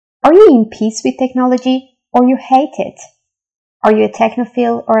Are you in peace with technology or you hate it? Are you a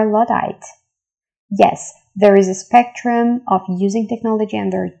technophile or a Luddite? Yes, there is a spectrum of using technology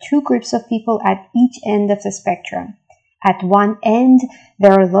and there are two groups of people at each end of the spectrum. At one end,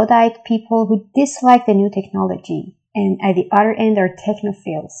 there are Luddite people who dislike the new technology, and at the other end are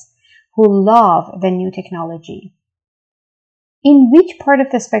technophiles who love the new technology. In which part of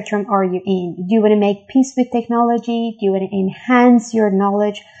the spectrum are you in? Do you want to make peace with technology? Do you want to enhance your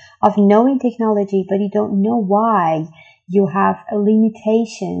knowledge of knowing technology, but you don't know why you have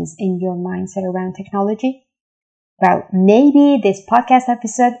limitations in your mindset around technology? Well, maybe this podcast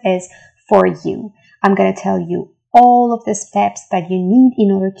episode is for you. I'm going to tell you all of the steps that you need in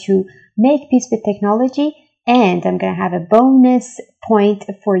order to make peace with technology, and I'm going to have a bonus point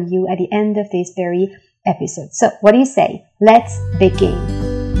for you at the end of this very episode. So what do you say? Let's begin.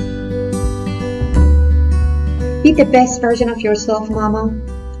 Be the best version of yourself, Mama.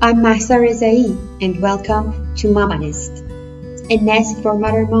 I'm Mahsa Rezai, and welcome to Mama Nest, a nest for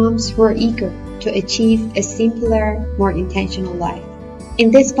mother moms who are eager to achieve a simpler, more intentional life. In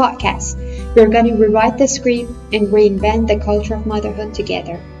this podcast, we're going to rewrite the script and reinvent the culture of motherhood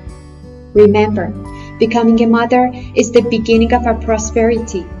together. Remember, becoming a mother is the beginning of our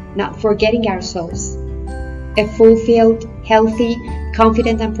prosperity, not forgetting ourselves. A fulfilled, healthy,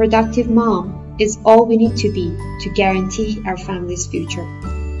 confident, and productive mom is all we need to be to guarantee our family's future.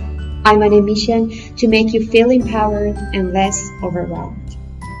 I'm on a mission to make you feel empowered and less overwhelmed.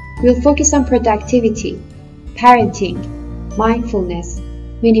 We'll focus on productivity, parenting, mindfulness,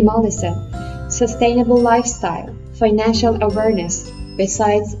 minimalism, sustainable lifestyle, financial awareness,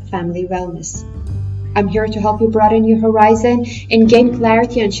 besides family wellness. I'm here to help you broaden your horizon and gain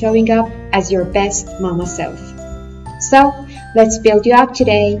clarity on showing up as your best mama self. So, let's build you up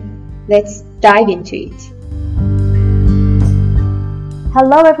today. Let's dive into it.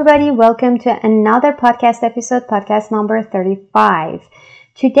 Hello everybody, welcome to another podcast episode, podcast number 35.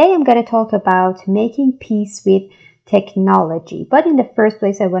 Today I'm going to talk about making peace with technology. But in the first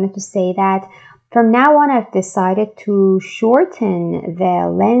place, I wanted to say that from now on, I've decided to shorten the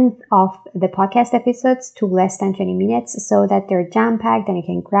length of the podcast episodes to less than 20 minutes so that they're jam-packed and you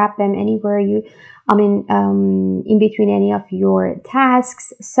can grab them anywhere in between any of your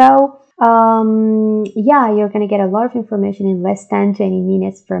tasks. So, you're going to get a lot of information in less than 20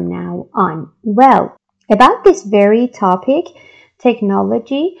 minutes from now on. Well, about this very topic,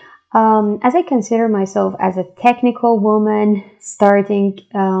 technology, as I consider myself as a technical woman starting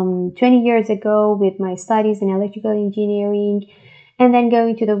 20 years ago with my studies in electrical engineering and then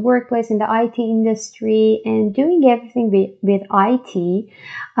going to the workplace in the IT industry and doing everything with IT,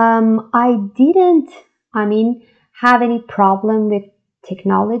 I didn't have any problem with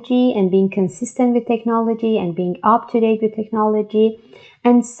technology and being consistent with technology and being up to date with technology.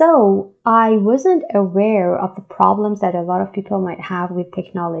 And so I wasn't aware of the problems that a lot of people might have with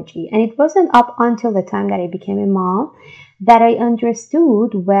technology. And it wasn't up until the time that I became a mom that I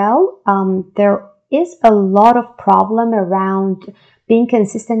understood, there is a lot of problem around being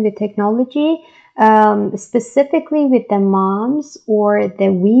consistent with technology, specifically with the moms or the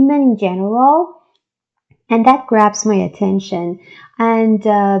women in general. And that grabs my attention. And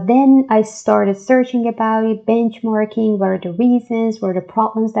then I started searching about it, benchmarking, what are the reasons, what are the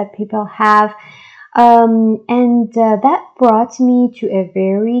problems that people have. That brought me to a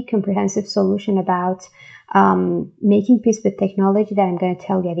very comprehensive solution about making peace with technology that I'm going to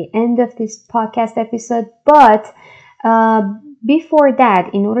tell you at the end of this podcast episode. But before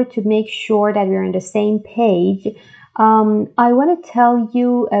that, in order to make sure that we're on the same page, I want to tell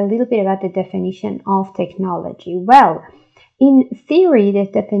you a little bit about the definition of technology. Well, in theory, the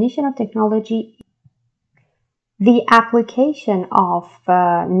definition of technology, the application of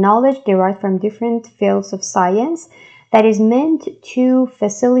knowledge derived from different fields of science that is meant to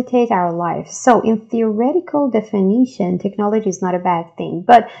facilitate our lives. So in theoretical definition, technology is not a bad thing.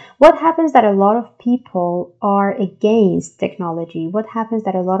 But what happens that a lot of people are against technology? What happens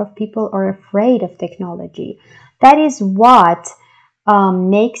that a lot of people are afraid of technology? That is what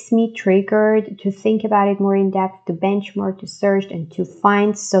makes me triggered to think about it more in depth, to benchmark, to search, and to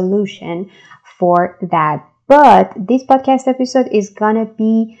find solution for that. But this podcast episode is gonna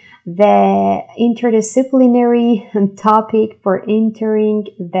be the interdisciplinary topic for entering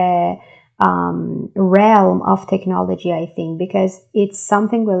the realm of technology, I think, because it's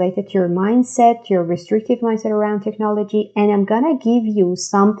something related to your mindset, your restrictive mindset around technology, and I'm gonna give you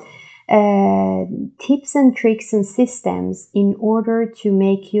some tips and tricks and systems in order to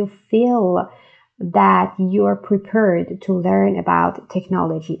make you feel that you're prepared to learn about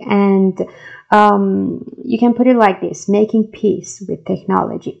technology. And you can put it like this: making peace with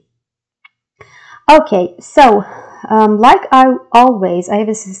technology. Okay, so like I always, I have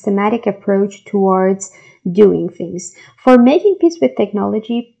a systematic approach towards doing things. For making peace with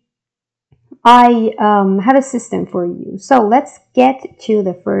technology, I have a system for you. So let's get to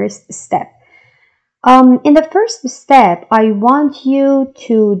the first step. In the first step, I want you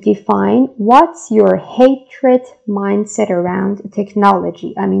to define what's your hatred mindset around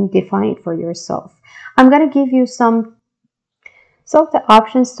technology. I mean, define it for yourself. I'm going to give you some of the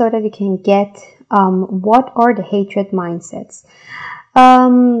options so that you can get what are the hatred mindsets.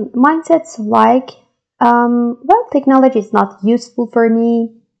 Mindsets like, well, technology is not useful for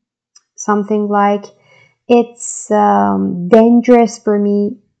me, something like it's dangerous for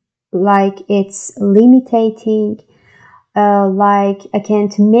me, like it's limiting, like I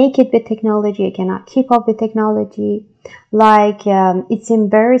can't make it with technology, I cannot keep up with technology, like it's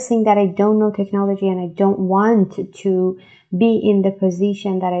embarrassing that I don't know technology and I don't want to be in the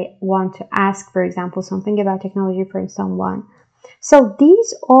position that I want to ask, for example, something about technology from someone. So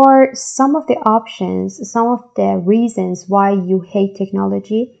these are some of the options, some of the reasons why you hate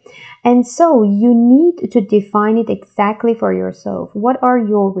technology. And so you need to define it exactly for yourself. What are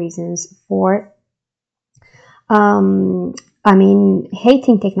your reasons for um,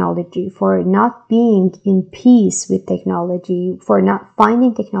 hating technology, for not being in peace with technology, for not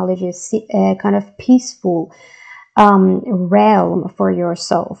finding technology a kind of peaceful realm for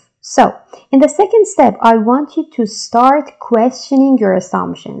yourself. So, in the second step, I want you to start questioning your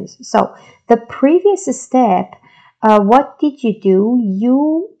assumptions. So, the previous step, what did you do?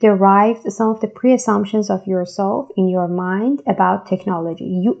 You derived some of the pre assumptions of yourself in your mind about technology.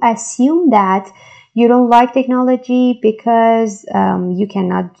 You assume that you don't like technology because you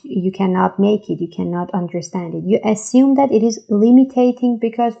cannot make it, you cannot understand it. You assume that it is limiting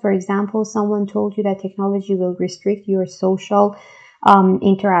because, for example, someone told you that technology will restrict your social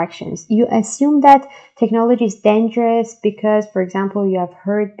interactions. You assume that technology is dangerous because, for example, you have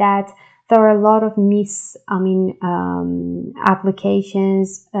heard that there are a lot of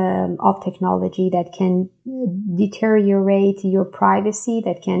applications of technology that can deteriorate your privacy,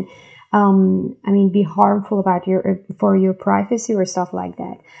 that can be harmful about for your privacy or stuff like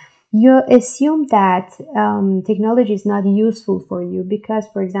that. You assume that technology is not useful for you because,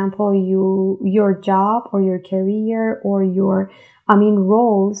 for example, your job or your career or your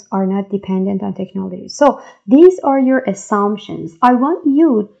roles are not dependent on technology. So these are your assumptions. I want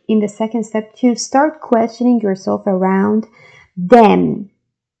you in the second step to start questioning yourself around them.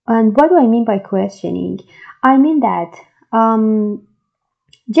 And what do I mean by questioning? I mean that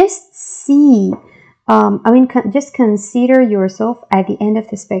just see just consider yourself at the end of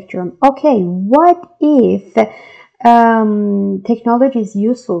the spectrum. Okay, what if technology is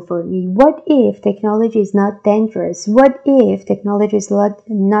useful for me? What if technology is not dangerous? What if technology is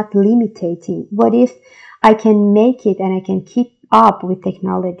not limiting? What if I can make it and I can keep up with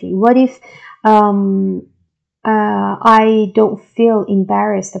technology? What if I don't feel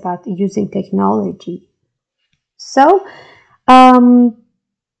embarrassed about using technology? So um,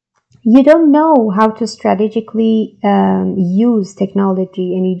 you don't know how to strategically use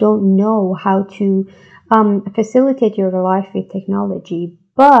technology, and you don't know how to facilitate your life with technology.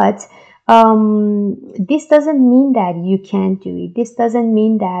 But this doesn't mean that you can't do it. This doesn't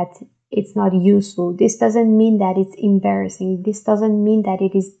mean that it's not useful. This doesn't mean that it's embarrassing. This doesn't mean that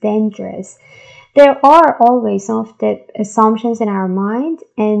it is dangerous. There are always some of the assumptions in our mind,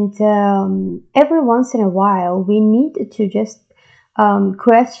 and every once in a while we need to just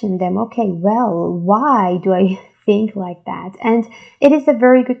question them. Okay, well, why do I think like that? And it is a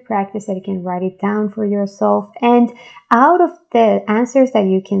very good practice that you can write it down for yourself. And out of the answers that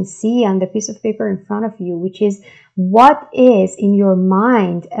you can see on the piece of paper in front of you, which is what is in your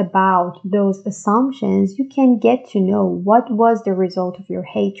mind about those assumptions, you can get to know what was the result of your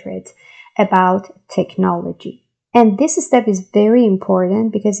hatred about technology. And this step is very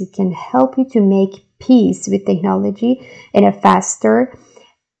important because it can help you to make peace with technology in a faster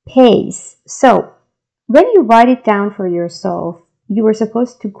pace. So, when you write it down for yourself, you were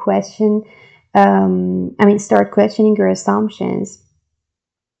supposed to start questioning your assumptions.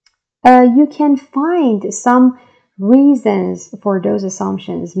 You can find some reasons for those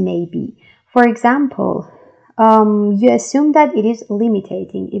assumptions, maybe. For example, you assume that it is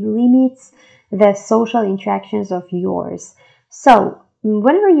limiting, it limits the social interactions of yours. So,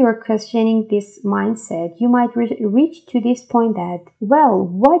 whenever you're questioning this mindset, you might reach to this point that, well,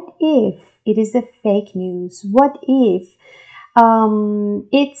 what if it is a fake news? What if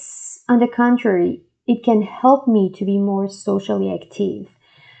it's on the contrary, it can help me to be more socially active?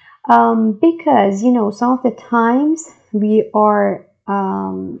 Because, some of the times we are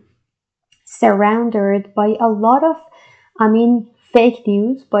surrounded by a lot of, fake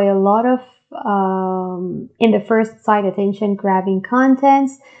news, by a lot of, in the first sight, attention grabbing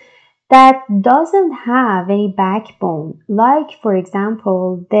contents that doesn't have any backbone. Like, for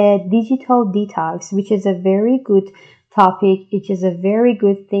example, the digital detox, which is a very good topic, which is a very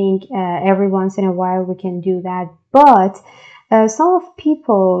good thing. Every once in a while, we can do that. But some of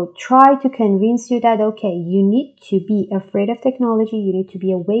people try to convince you that, okay, you need to be afraid of technology, you need to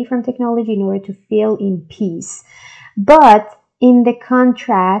be away from technology in order to feel in peace. But in the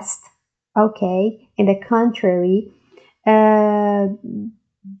contrast, okay, in the contrary, uh,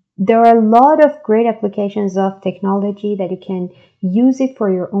 there are a lot of great applications of technology that you can use it for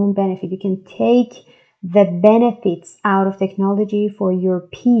your own benefit. You can take the benefits out of technology for your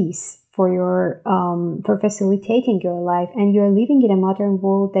peace, for your for facilitating your life, and you're living in a modern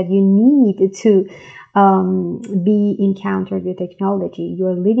world that you need to be encountered with technology.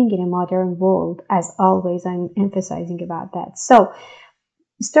 You're living in a modern world, as always. I'm emphasizing about that. So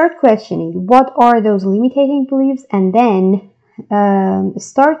start questioning what are those limiting beliefs, and then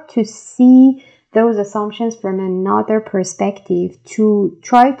start to see those assumptions from another perspective, to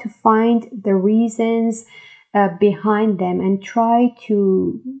try to find the reasons behind them, and try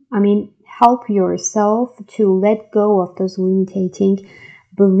to, help yourself to let go of those limiting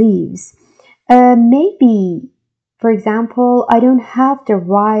beliefs. Maybe, for example, I don't have the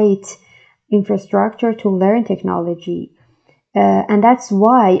right infrastructure to learn technology. And that's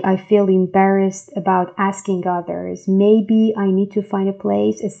why I feel embarrassed about asking others. Maybe I need to find a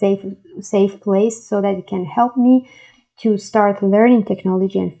place, a safe place, so that it can help me to start learning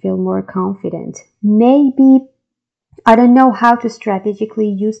technology and feel more confident. Maybe I don't know how to strategically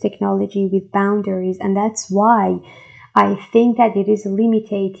use technology with boundaries, and that's why I think that it is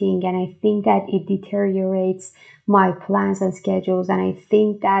limiting, and I think that it deteriorates my plans and schedules, and I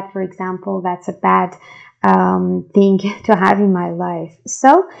think that, for example, that's a bad thing to have in my life.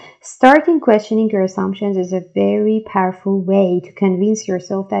 So, starting questioning your assumptions is a very powerful way to convince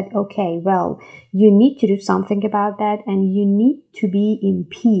yourself that, okay, well, you need to do something about that, and you need to be in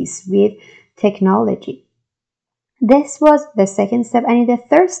peace with technology. This was the second step. And in the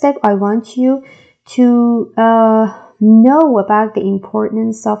third step, I want you to know about the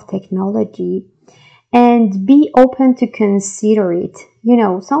importance of technology and be open to consider it.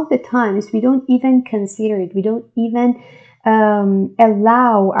 Some of the times we don't even consider it, we don't even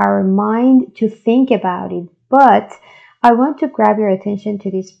allow our mind to think about it. But I want to grab your attention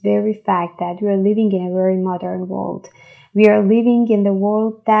to this very fact that we are living in a very modern world. We are living in the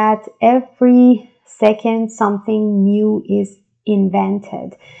world that every second something new is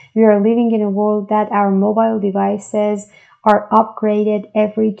invented. We are living in a world that our mobile devices are upgraded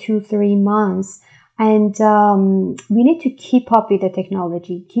every 2-3 months. And we need to keep up with the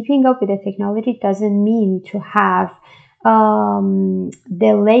technology. Keeping up with the technology doesn't mean to have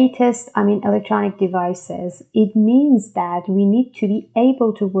the latest, electronic devices. It means that we need to be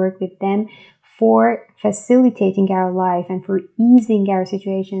able to work with them for facilitating our life and for easing our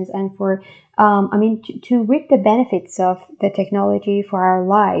situations, and for, to reap the benefits of the technology for our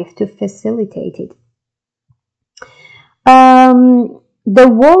life, to facilitate it. The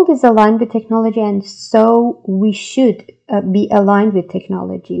world is aligned with technology, and so we should be aligned with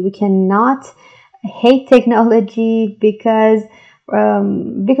technology. We cannot hate technology because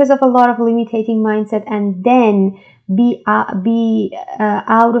of a lot of limiting mindset, and then be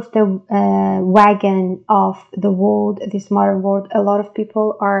out of the wagon of the world, this modern world. A lot of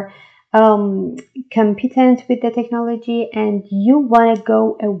people are competent with the technology, and you want to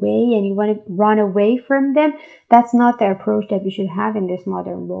go away and you want to run away from them. That's not the approach that we should have in this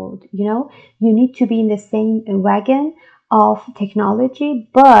modern world. You need to be in the same wagon of technology,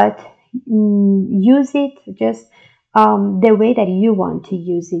 but use it just the way that you want to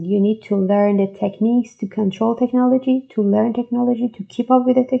use it. You need to learn the techniques to control technology, to learn technology, to keep up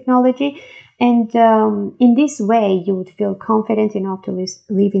with the technology. And in this way, you would feel confident enough to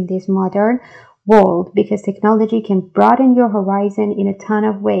live in this modern world, because technology can broaden your horizon in a ton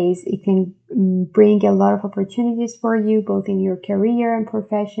of ways. It can bring a lot of opportunities for you, both in your career and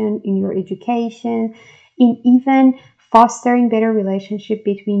profession, in your education, in even fostering better relationship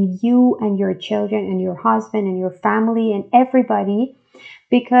between you and your children and your husband and your family and everybody.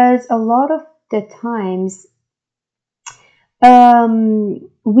 Because a lot of the times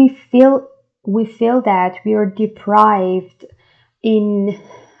we feel that we are deprived in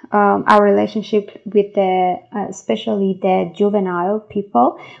our relationship with especially the juvenile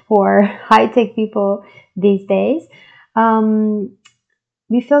people, who are high-tech people these days.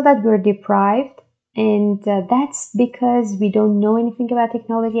 We feel that we're deprived And that's because we don't know anything about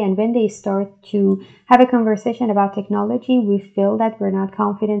technology. And when they start to have a conversation about technology, we feel that we're not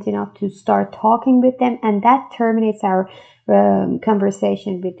confident enough to start talking with them. And that terminates our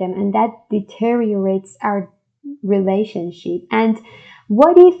conversation with them. And that deteriorates our relationship. And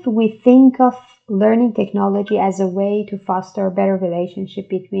what if we think of learning technology as a way to foster a better relationship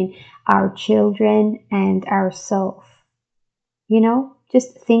between our children and ourselves?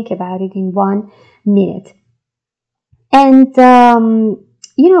 Just think about it in 1 minute. And,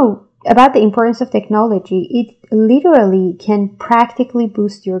 about the importance of technology, it literally can practically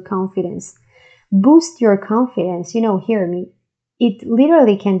boost your confidence. Boost your confidence, hear me. It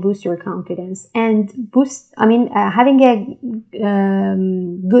literally can boost your confidence and having a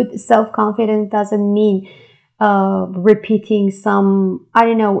good self confidence doesn't mean repeating some, I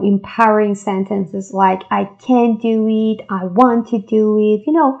don't know, empowering sentences like, I can do it, I want to do it.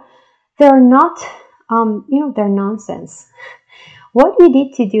 They're not, they're nonsense. What we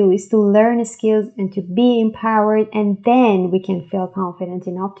need to do is to learn skills and to be empowered, and then we can feel confident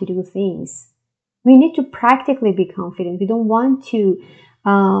enough to do things. We need to practically be confident. We don't want to,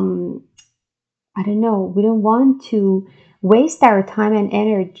 we don't want to waste our time and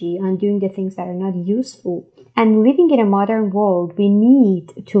energy on doing the things that are not useful. And living in a modern world, we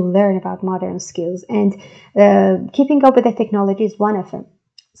need to learn about modern skills, and keeping up with the technology is one of them.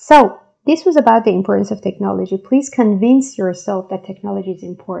 So, this was about the importance of technology. Please convince yourself that technology is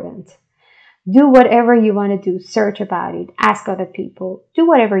important. Do whatever you want to do, search about it, ask other people, do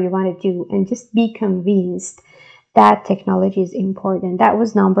whatever you want to do, and just be convinced that technology is important. That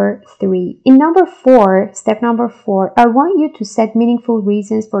was number 3. In step number 4, I want you to set meaningful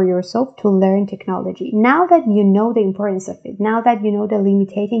reasons for yourself to learn technology. Now that you know the importance of it, now that you know the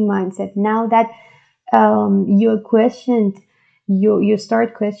limiting mindset, now that you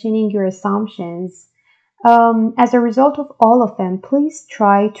start questioning your assumptions, as a result of all of them, please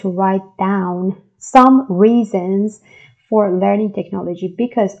try to write down some reasons for learning technology,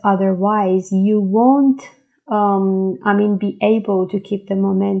 because otherwise you won't be able to keep the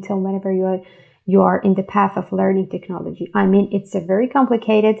momentum whenever you are in the path of learning technology. It's a very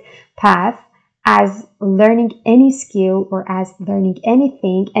complicated path, as learning any skill or as learning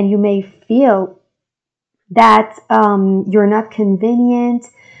anything, and you may feel that you're not convenient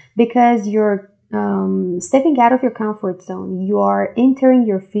because you're stepping out of your comfort zone. You are entering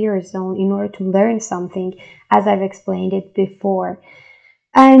your fear zone in order to learn something, as I've explained it before.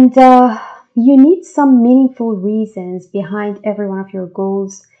 And you need some meaningful reasons behind every one of your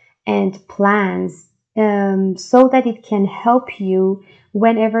goals and plans, so that it can help you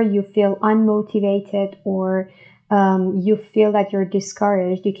whenever you feel unmotivated or you feel that you're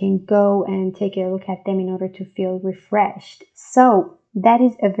discouraged. You can go and take a look at them in order to feel refreshed. So that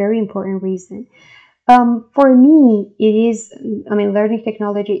is a very important reason. For me, it is, learning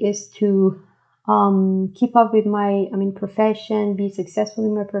technology is to keep up with my, profession, be successful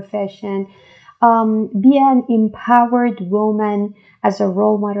in my profession, be an empowered woman as a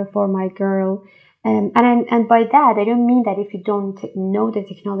role model for my girl. And by that, I don't mean that if you don't know the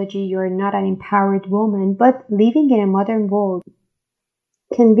technology, you're not an empowered woman, but living in a modern world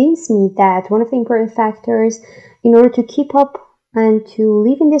convinced me that one of the important factors in order to keep up and to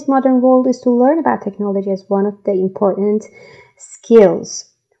live in this modern world is to learn about technology as one of the important skills.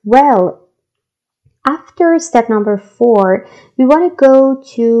 Well, after step number 4, we want to go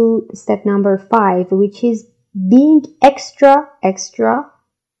to step number 5, which is being extra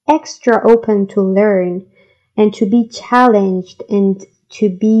open to learn and to be challenged and to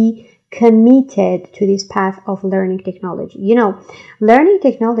be committed to this path of learning technology. Learning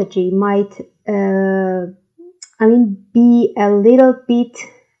technology might be a little bit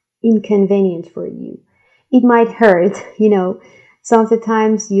inconvenient for you. It might hurt, Some of the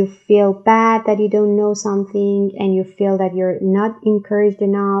times you feel bad that you don't know something and you feel that you're not encouraged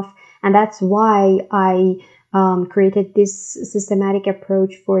enough. And that's why I created this systematic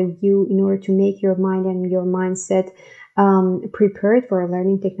approach for you in order to make your mind and your mindset prepared for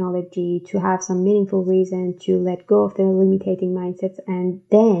learning technology, to have some meaningful reason to let go of the limiting mindsets and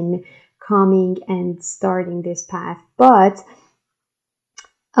then coming and starting this path. But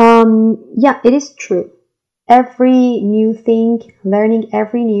it is true. Learning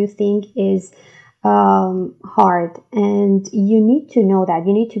every new thing is hard, and you need to know that.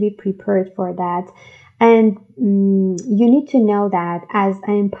 You need to be prepared for that. And you need to know that as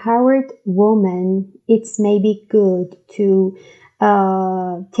an empowered woman, it's maybe good to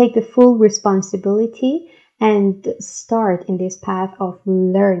take the full responsibility and start in this path of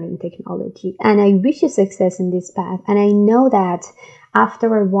learning technology. And I wish you success in this path. And I know that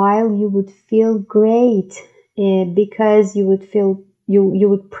after a while you would feel great because you would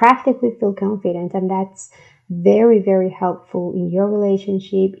practically feel confident, and that's very, very helpful in your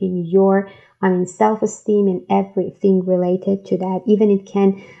relationship, in your self-esteem, and everything related to that. Even it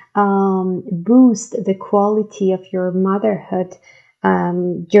can boost the quality of your motherhood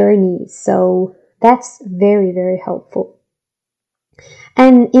journey. So that's very, very helpful.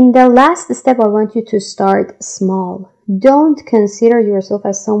 And in the last step, I want you to start small. Don't consider yourself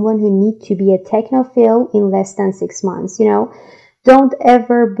as someone who needs to be a technophile in less than 6 months. Don't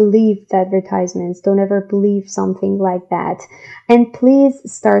ever believe the advertisements. Don't ever believe something like that. And please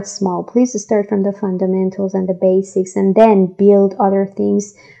start small. Please start from the fundamentals and the basics, and then build other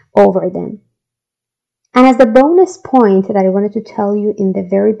things over them. And as the bonus point that I wanted to tell you in the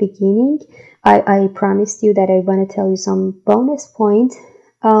very beginning, I promised you that I want to tell you some bonus points.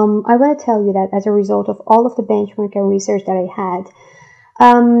 I want to tell you that as a result of all of the benchmark and research that I had,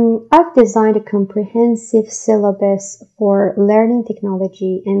 I've designed a comprehensive syllabus for learning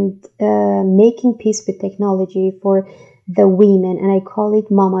technology and making peace with technology for the women, and I call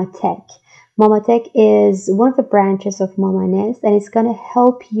it Mama Tech. Mama Tech is one of the branches of Mama Nest, and it's going to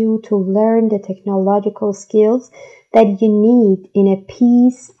help you to learn the technological skills that you need in a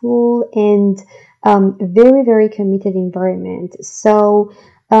peaceful and very, very committed environment. So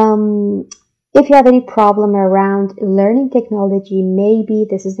if you have any problem around learning technology, maybe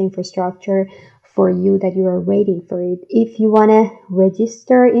this is the infrastructure for you that you are waiting for it. If you want to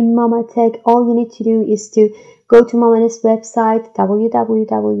register in Mama Tech, all you need to do is to go to Mama Nest website,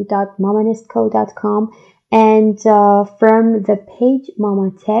 www.mamanestco.com, and from the page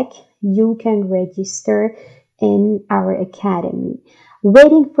Mama Tech, you can register in our academy.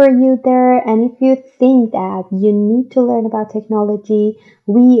 Waiting for you there. And if you think that you need to learn about technology,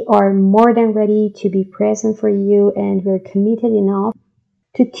 we are more than ready to be present for you, and we're committed enough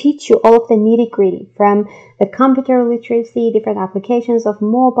to teach you all of the nitty-gritty, from the computer literacy, different applications of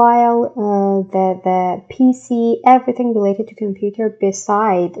mobile, the PC, everything related to computer,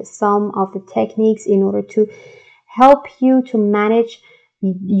 beside some of the techniques in order to help you to manage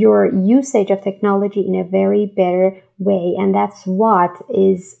your usage of technology in a very better way. And that's what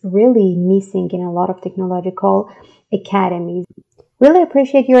is really missing in a lot of technological academies. Really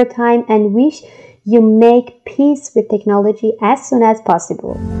appreciate your time and wish you make peace with technology as soon as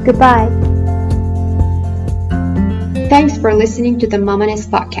possible. Goodbye. Thanks for listening to the Mama Nest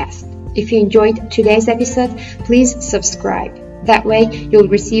podcast. If you enjoyed today's episode, please subscribe. That way you'll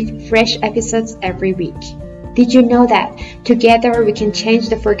receive fresh episodes every week. Did you know that together we can change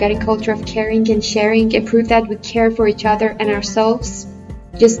the forgotten culture of caring and sharing and prove that we care for each other and ourselves?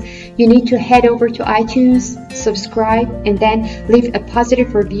 You need to head over to iTunes, subscribe, and then leave a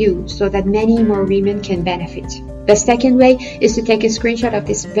positive review so that many more women can benefit. The second way is to take a screenshot of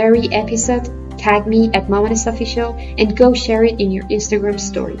this very episode, tag me at Mama Nest Official, and go share it in your Instagram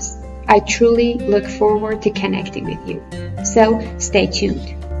stories. I truly look forward to connecting with you. So stay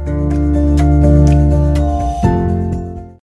tuned.